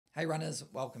Hey runners,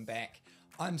 welcome back.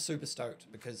 I'm super stoked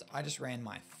because I just ran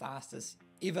my fastest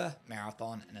ever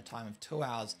marathon in a time of 2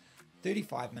 hours,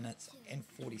 35 minutes and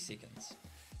 40 seconds.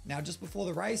 Now just before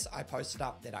the race, I posted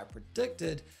up that I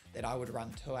predicted that I would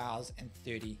run 2 hours and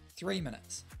 33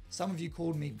 minutes. Some of you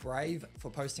called me brave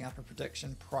for posting up a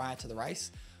prediction prior to the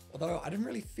race, although I didn't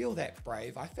really feel that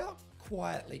brave. I felt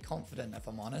quietly confident, if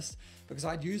I'm honest, because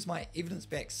I'd used my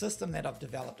evidence-backed system that I've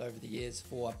developed over the years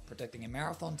for predicting a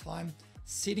marathon time,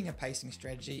 setting a pacing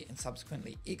strategy, and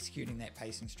subsequently executing that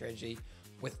pacing strategy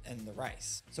within the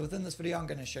race. So within this video, I'm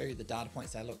going to show you the data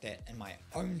points that I looked at in my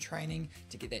own training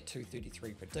to get that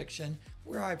 2:33 prediction,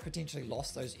 where I potentially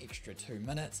lost those extra 2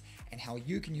 minutes, and how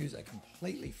you can use a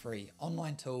completely free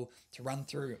online tool to run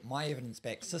through my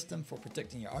evidence-backed system for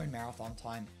predicting your own marathon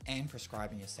time and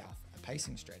prescribing yourself a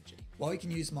pacing strategy. While you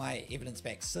can use my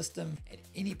evidence-backed system at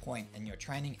any point in your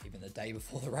training, even the day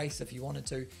before the race if you wanted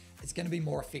to, it's going to be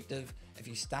more effective if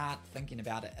you start thinking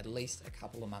about it at least a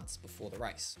couple of months before the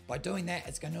race. By doing that,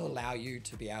 it's going to allow you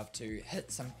to be able to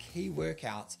hit some key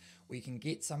workouts where you can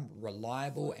get some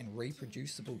reliable and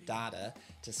reproducible data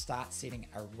to start setting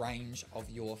a range of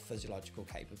your physiological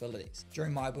capabilities.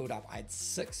 During my build up, I had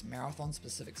 6 marathon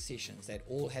specific sessions that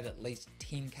all had at least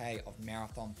 10K of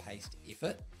marathon paced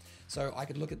effort. So I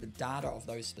could look at the data of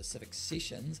those specific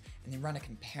sessions and then run a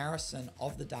comparison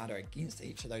of the data against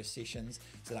each of those sessions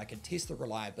so that I could test the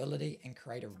reliability and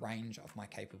create a range of my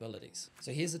capabilities.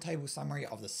 So here's a table summary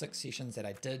of the 6 sessions that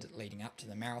I did leading up to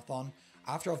the marathon.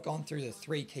 After I've gone through the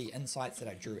 3 key insights that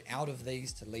I drew out of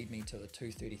these to lead me to the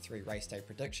 2:33 race day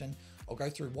prediction, I'll go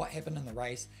through what happened in the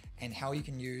race and how you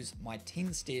can use my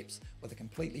 10 steps with a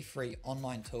completely free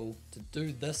online tool to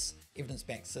do this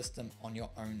evidence-backed system on your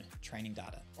own training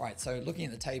data. All right, so looking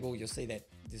at the table, you'll see that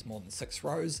there's more than 6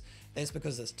 rows. That's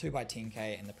because it's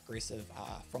 2x10K and the progressive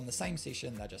are from the same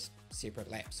session, they're just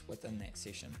separate laps within that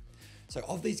session. So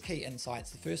of these key insights,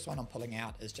 the first one I'm pulling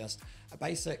out is just a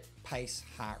basic pace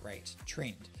heart rate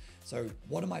trend. So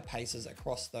what are my paces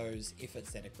across those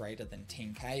efforts that are greater than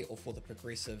 10K, or for the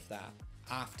progressive that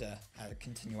after a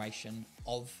continuation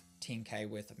of 10K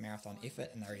worth of marathon effort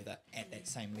and they're either at that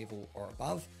same level or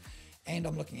above. And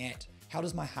I'm looking at how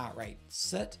does my heart rate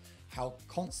sit? How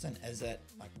constant is it?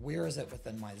 Like where is it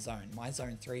within my zone? My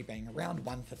zone 3 being around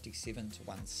 157 to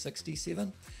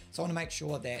 167. So I want to make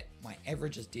sure that my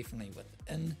average is definitely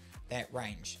within that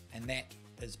range. And that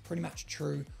is pretty much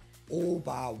true all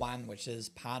bar one, which is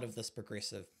part of this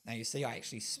progressive. Now you see I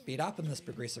actually sped up in this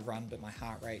progressive run, but my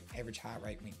average heart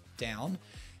rate went down.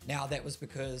 Now that was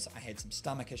because I had some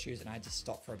stomach issues and I had to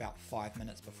stop for about 5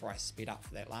 minutes before I sped up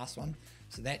for that last one.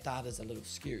 So that data is a little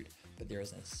skewed, but there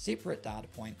is a separate data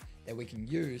point that we can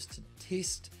use to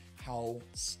test how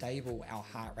stable our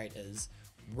heart rate is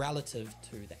relative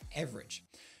to the average.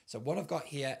 So what I've got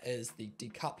here is the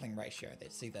decoupling ratio.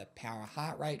 That's either power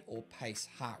heart rate or pace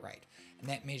heart rate. And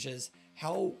that measures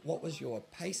what was your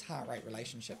pace heart rate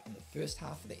relationship in the first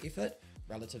half of the effort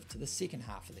relative to the second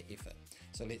half of the effort.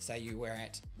 So let's say you were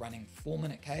at running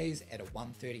 4-minute Ks at a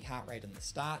 130 heart rate in the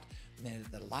start, and then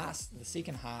the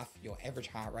second half, your average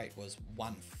heart rate was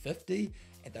 150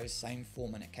 at those same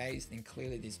 4-minute Ks, then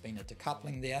clearly there's been a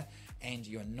decoupling there and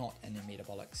you're not in a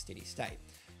metabolic steady state.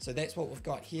 So that's what we've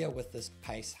got here with this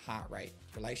pace heart rate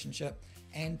relationship.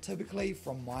 And typically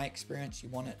from my experience, you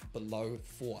want it below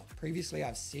 4. Previously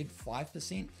I've said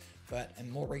 5%, but in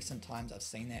more recent times I've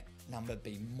seen that number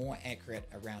be more accurate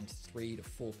around 3 to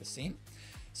 4%.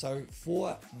 So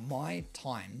for my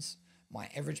times, my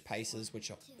average paces,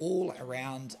 which are all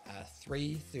around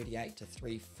 338 to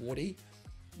 340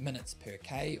 minutes per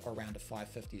K, or around a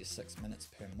 550 to 6 minutes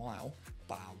per mile,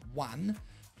 bar 1,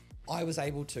 I was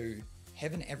able to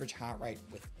have an average heart rate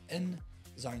within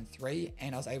zone 3,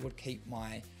 and I was able to keep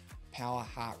my power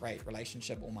heart rate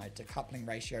relationship, or my decoupling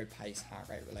ratio pace heart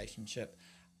rate relationship,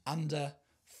 under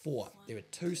 4. There were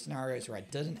 2 scenarios where I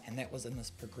didn't, and that was in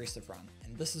this progressive run.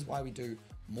 And this is why we do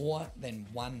more than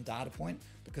one data point,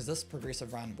 because this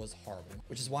progressive run was horrible,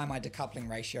 which is why my decoupling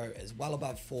ratio is well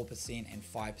above 4% and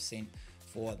 5%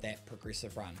 for that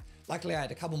progressive run. Luckily, I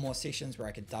had a couple more sessions where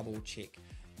I could double check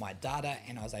my data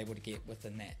and I was able to get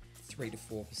within that 3 to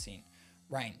 4%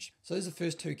 range. So those are the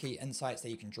first 2 key insights that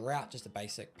you can draw out. Just a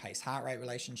basic pace heart rate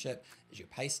relationship. Is your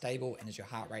pace stable, and is your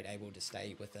heart rate able to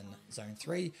stay within zone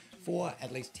 3 for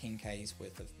at least 10Ks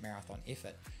worth of marathon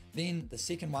effort? Then the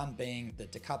second one being the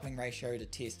decoupling ratio to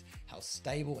test how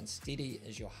stable and steady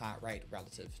is your heart rate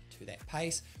relative to that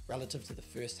pace, relative to the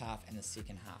first half and the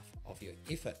second half of your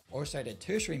effort. Also the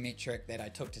tertiary metric that I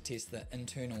took to test the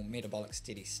internal metabolic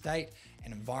steady state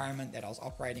and environment that I was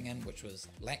operating in, which was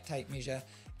lactate measure.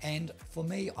 And for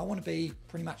me, I want to be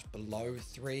pretty much below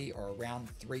 3 or around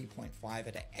 3.5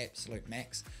 at an absolute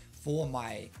max for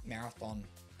my marathon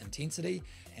intensity.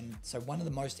 And so one of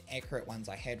the most accurate ones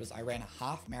I had was I ran a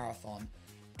half marathon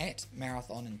at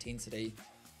marathon intensity.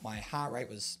 My heart rate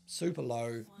was super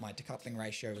low, my decoupling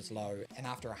ratio was low, and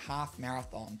after a half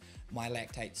marathon, my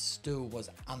lactate still was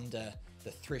under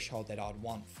the threshold that I'd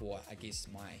want for, I guess,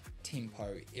 my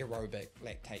tempo aerobic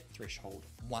lactate threshold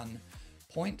 1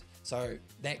 point. So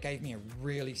that gave me a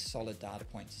really solid data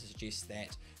point to suggest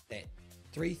that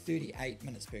 338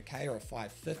 minutes per K or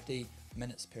 550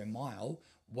 minutes per mile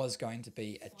was going to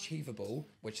be achievable,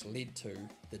 which led to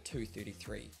the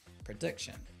 233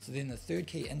 prediction. So then the third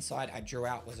key insight I drew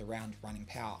out was around running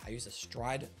power. I use a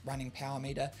Stride running power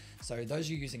meter. So those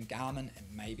of you using Garmin, it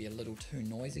may be a little too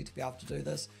noisy to be able to do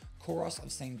this. Coros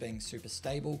I've seen being super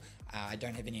stable. I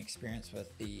don't have any experience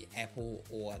with the Apple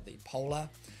or the Polar,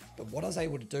 but what I was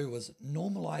able to do was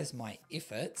normalize my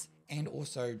efforts and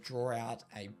also draw out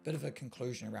a bit of a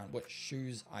conclusion around which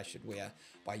shoes I should wear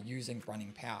by using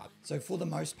running power. So for the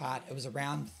most part, it was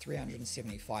around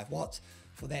 375 watts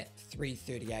for that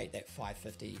 338, that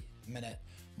 550 minute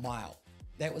mile.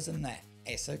 That was in that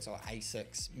ASICS or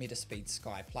A6 Metaspeed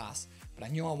Sky Plus, but I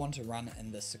knew I wanted to run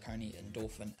in the Saucony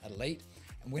Endorphin Elite.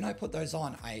 And when I put those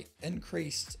on, I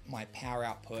increased my power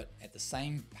output at the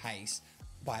same pace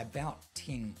by about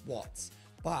 10 watts.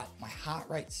 But my heart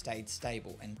rate stayed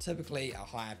stable, and typically a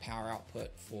higher power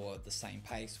output for the same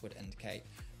pace would indicate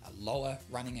a lower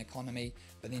running economy.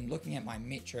 But then looking at my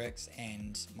metrics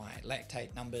and my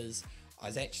lactate numbers, I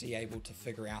was actually able to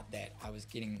figure out that I was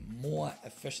getting more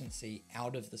efficiency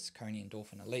out of the Saucony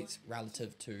Endorphin Elites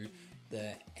relative to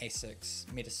the ASICS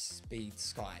Metaspeed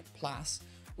Sky Plus,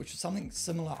 which was something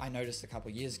similar I noticed a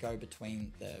couple of years ago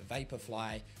between the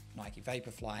Vaporfly, Nike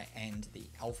Vaporfly, and the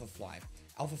Alphafly.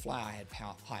 Alphafly, I had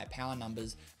higher power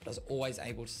numbers, but I was always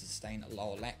able to sustain a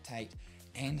lower lactate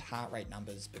and heart rate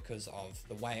numbers because of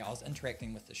the way I was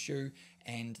interacting with the shoe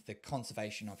and the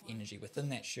conservation of energy within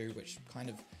that shoe, which kind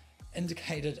of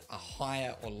indicated a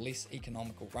higher or less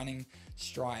economical running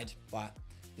stride, but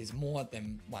there's more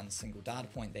than one single data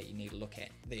point that you need to look at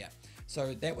there.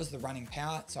 So that was the running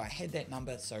power. So I had that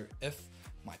number. So if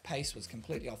my pace was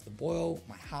completely off the boil,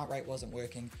 my heart rate wasn't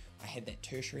working, I had that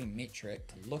tertiary metric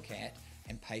to look at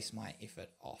and pace my effort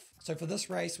off. So for this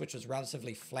race, which was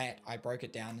relatively flat, I broke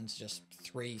it down into just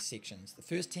 3 sections. The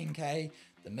first 10K,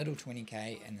 the middle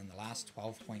 20K, and then the last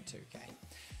 12.2K.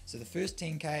 So the first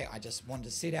 10K, I just wanted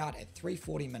to set out at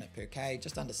 340 minute per K,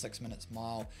 just under 6 minutes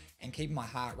mile, and keep my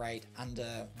heart rate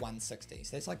under 160.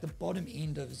 So that's like the bottom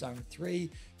end of zone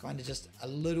 3, kind of just a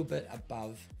little bit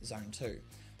above zone 2.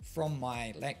 From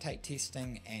my lactate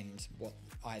testing and what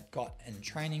I'd got in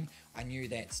training, I knew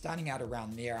that starting out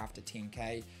around there after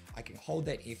 10K, I could hold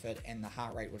that effort and the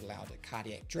heart rate would allow to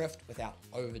cardiac drift without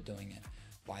overdoing it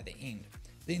by the end.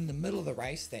 Then the middle of the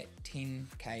race, that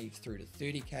 10K through to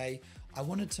 30K, I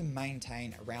wanted to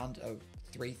maintain around a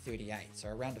 338, so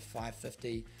around a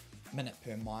 550 minute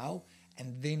per mile,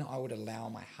 and then I would allow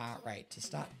my heart rate to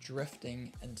start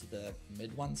drifting into the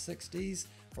mid 160s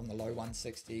from the low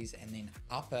 160s and then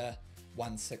upper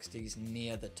 160s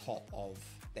near the top of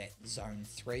that zone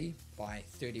 3 by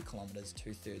 30 kilometers,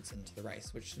 2/3 into the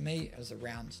race, which to me is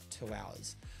around 2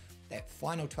 hours. That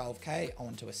final 12K, I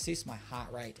want to assess my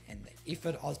heart rate and the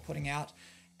effort I was putting out,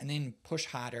 and then push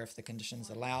harder if the conditions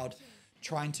allowed,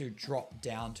 trying to drop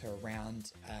down to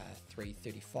around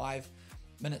 335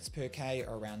 minutes per K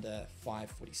or around a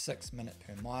 546 minute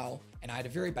per mile. And I had a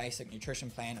very basic nutrition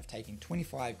plan of taking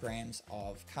 25 grams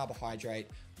of carbohydrate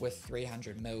with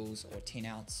 300 mils or 10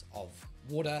 ounce of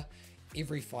water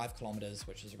every 5 kilometers,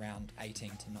 which is around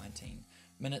 18 to 19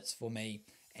 minutes for me.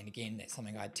 And again, that's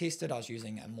something I tested. I was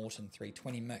using a Morton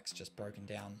 320 mix, just broken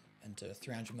down into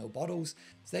 300 ml bottles.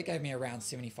 So that gave me around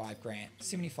 75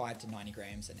 to 90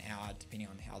 grams an hour, depending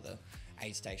on how the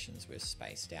aid stations were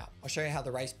spaced out. I'll show you how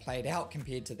the race played out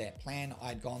compared to that plan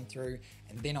I'd gone through,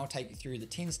 and then I'll take you through the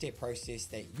 10-step process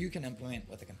that you can implement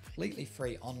with a completely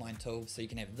free online tool so you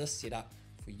can have this set up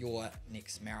for your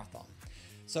next marathon.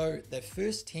 So the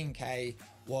first 10K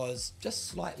was just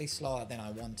slightly slower than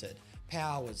I wanted.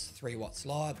 Power was 3 watts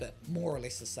lower, but more or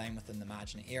less the same within the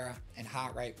margin of error, and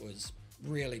heart rate was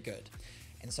really good.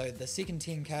 And so the second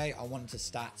 10K, I wanted to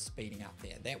start speeding up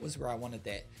there. That was where I wanted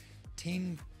that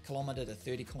 10 kilometer to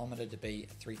 30 kilometer to be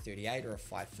a 3:38 or a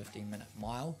 5:15 minute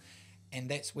mile. And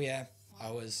that's where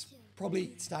I was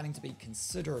probably starting to be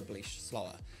considerably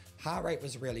slower. Heart rate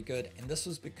was really good, and this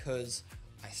was because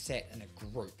I sat in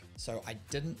a group, so I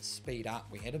didn't speed up.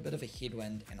 We had a bit of a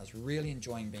headwind and I was really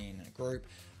enjoying being in a group.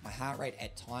 My heart rate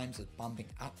at times was bumping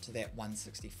up to that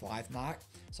 165 mark,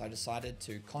 so I decided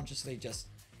to consciously just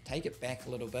take it back a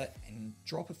little bit and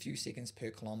drop a few seconds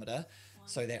per kilometer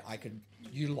so that I could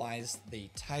utilize the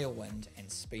tailwind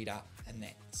and speed up in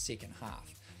that second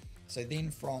half. So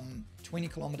then from 20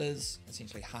 kilometers,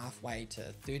 essentially halfway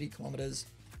to 30 kilometers,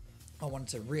 I wanted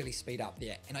to really speed up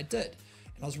there, and I did.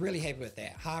 And I was really happy with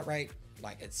that. Heart rate,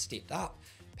 like, it stepped up,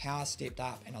 power stepped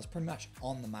up, and I was pretty much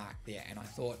on the mark there. And I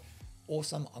thought,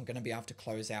 awesome, I'm gonna be able to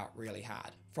close out really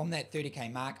hard. From that 30K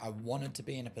mark, I wanted to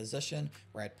be in a position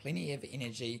where I had plenty of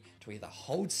energy to either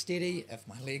hold steady if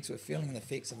my legs were feeling the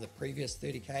effects of the previous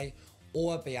 30K,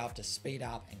 or be able to speed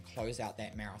up and close out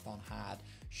that marathon hard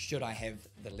should I have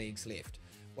the legs left.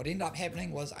 What ended up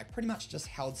happening was I pretty much just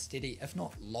held steady, if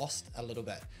not lost a little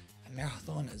bit. A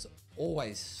marathon is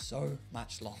always so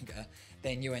much longer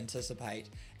than you anticipate,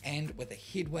 and with a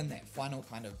headwind, that final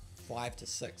kind of 5 to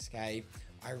 6K,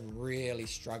 I really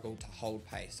struggled to hold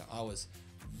pace. So I was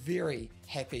very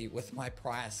happy with my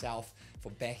prior self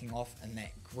for backing off in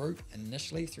that group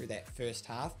initially through that first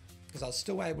half, because I was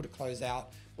still able to close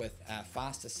out with a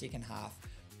faster second half,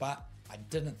 but I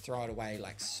didn't throw it away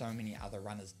like so many other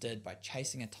runners did by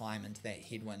chasing a time into that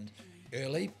headwind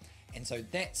early. And so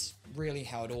that's really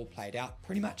how it all played out,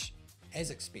 pretty much as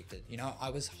expected. You know, I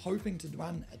was hoping to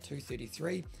run a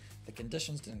 2:33. The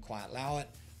conditions didn't quite allow it.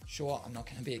 Sure, I'm not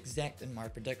going to be exact in my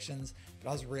predictions, but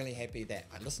I was really happy that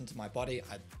I listened to my body,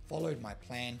 I followed my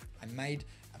plan, I made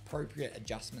appropriate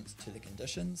adjustments to the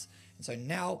conditions. And so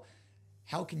now,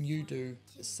 how can you do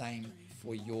the same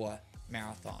for your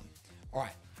marathon? All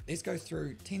right, let's go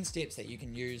through 10 steps that you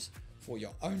can use for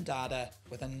your own data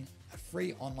within a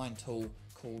free online tool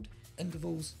called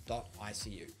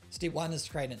intervals.icu. Step 1 is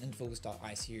to create an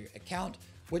intervals.icu account,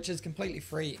 which is completely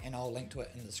free, and I'll link to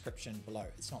it in the description below.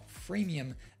 It's not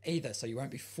freemium either, so you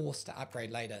won't be forced to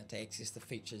upgrade later to access the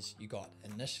features you got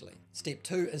initially. Step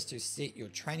 2 is to set your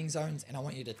training zones, and I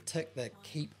want you to tick the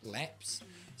keep laps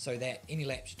so that any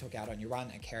laps you took out on your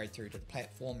run are carried through to the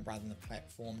platform rather than the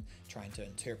platform trying to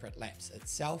interpret laps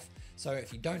itself. So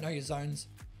if you don't know your zones,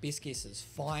 best guess is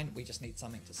fine. We just need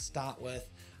something to start with.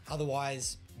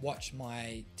 Otherwise, watch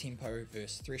my tempo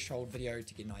versus threshold video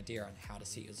to get an idea on how to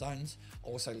set your zones.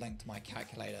 I'll also link to my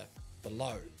calculator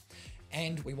below.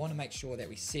 And we want to make sure that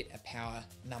we set a power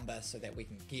number so that we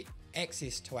can get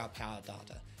access to our power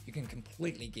data. You can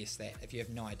completely guess that if you have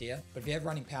no idea, but if you have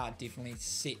running power, definitely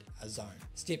set a zone.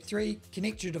 Step 3,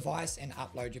 connect your device and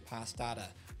upload your past data.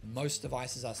 Most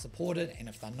devices are supported, and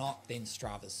if they're not, then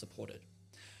Strava is supported.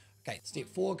 Okay, step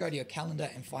 4, go to your calendar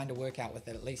and find a workout with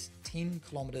at least 10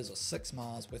 kilometers or 6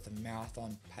 miles worth of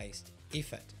marathon paced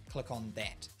effort. Click on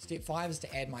that. Step 5 is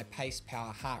to add my pace,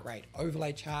 power, heart rate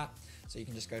overlay chart. So you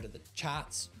can just go to the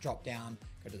charts, drop down,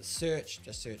 go to the search,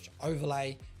 just search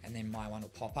overlay, and then my one will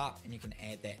pop up and you can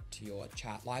add that to your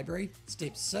chart library.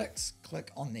 Step 6,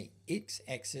 click on the X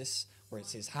axis where it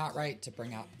says heart rate to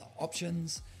bring up the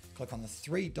options. Click on the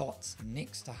 3 dots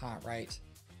next to heart rate,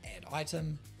 add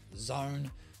item,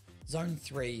 zone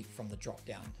 3 from the drop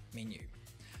down menu.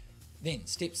 Then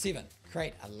step 7,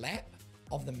 create a lap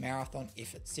of the marathon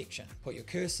effort section. Put your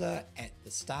cursor at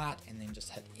the start and then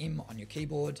just hit M on your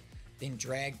keyboard, then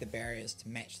drag the barriers to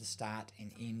match the start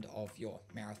and end of your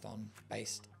marathon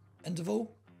based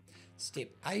interval.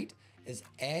 Step 8 is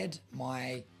add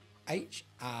my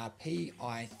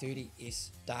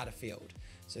HRPI30S data field.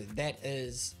 So that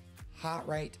is heart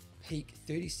rate peak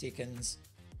 30 seconds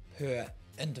per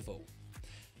interval.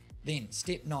 Then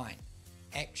step 9,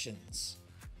 actions.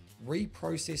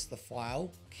 Reprocess the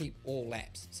file, keep all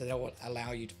laps. So that will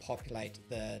allow you to populate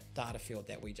the data field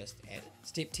that we just added.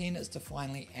 Step 10 is to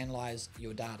finally analyze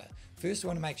your data. First, we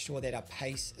want to make sure that our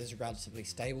pace is relatively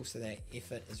stable so that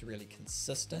effort is really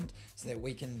consistent so that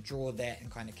we can draw that and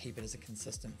kind of keep it as a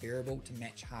consistent variable to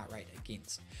match heart rate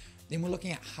against. Then we're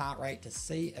looking at heart rate to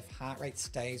see if heart rate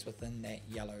stays within that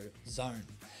yellow zone,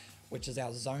 which is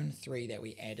our zone 3 that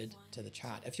we added to the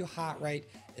chart. If your heart rate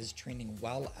is trending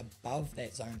well above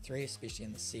that zone 3, especially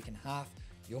in the second half,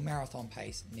 your marathon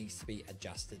pace needs to be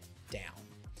adjusted down.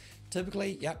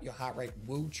 Typically, yep, your heart rate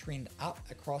will trend up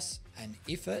across an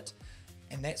effort,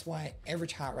 and that's why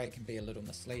average heart rate can be a little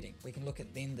misleading. We can look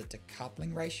at then the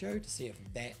decoupling ratio to see if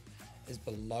that is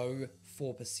below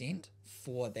 4%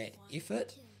 for that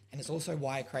effort, And it's also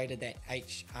why I created that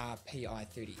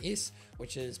HRPI30S,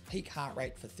 which is peak heart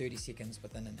rate for 30 seconds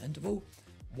within an interval.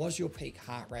 Was your peak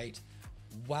heart rate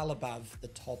well above the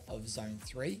top of zone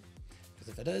 3? Because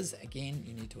if it is, again,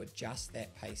 you need to adjust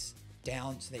that pace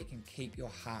down so that you can keep your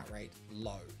heart rate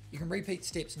low. You can repeat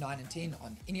steps 9 and 10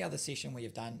 on any other session where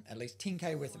you've done at least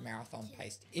 10K worth of marathon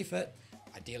paced effort,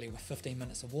 ideally with 15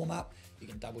 minutes of warm up. You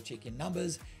can double check your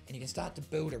numbers and you can start to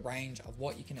build a range of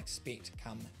what you can expect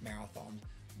come marathon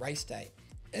race day.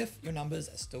 If your numbers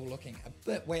are still looking a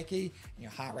bit wacky and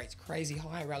your heart rate's crazy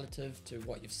high relative to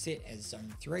what you've set as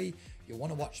zone 3, you'll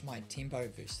want to watch my tempo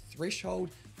versus threshold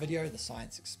video, The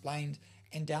Science Explained,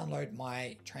 and download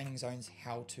my Training Zones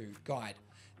how-to guide.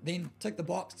 Then tick the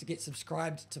box to get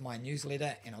subscribed to my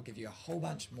newsletter, and I'll give you a whole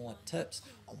bunch more tips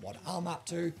on what I'm up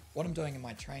to, what I'm doing in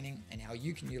my training, and how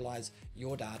you can utilize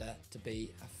your data to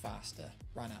be a faster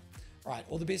runner. All right,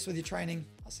 all the best with your training.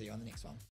 I'll see you on the next one.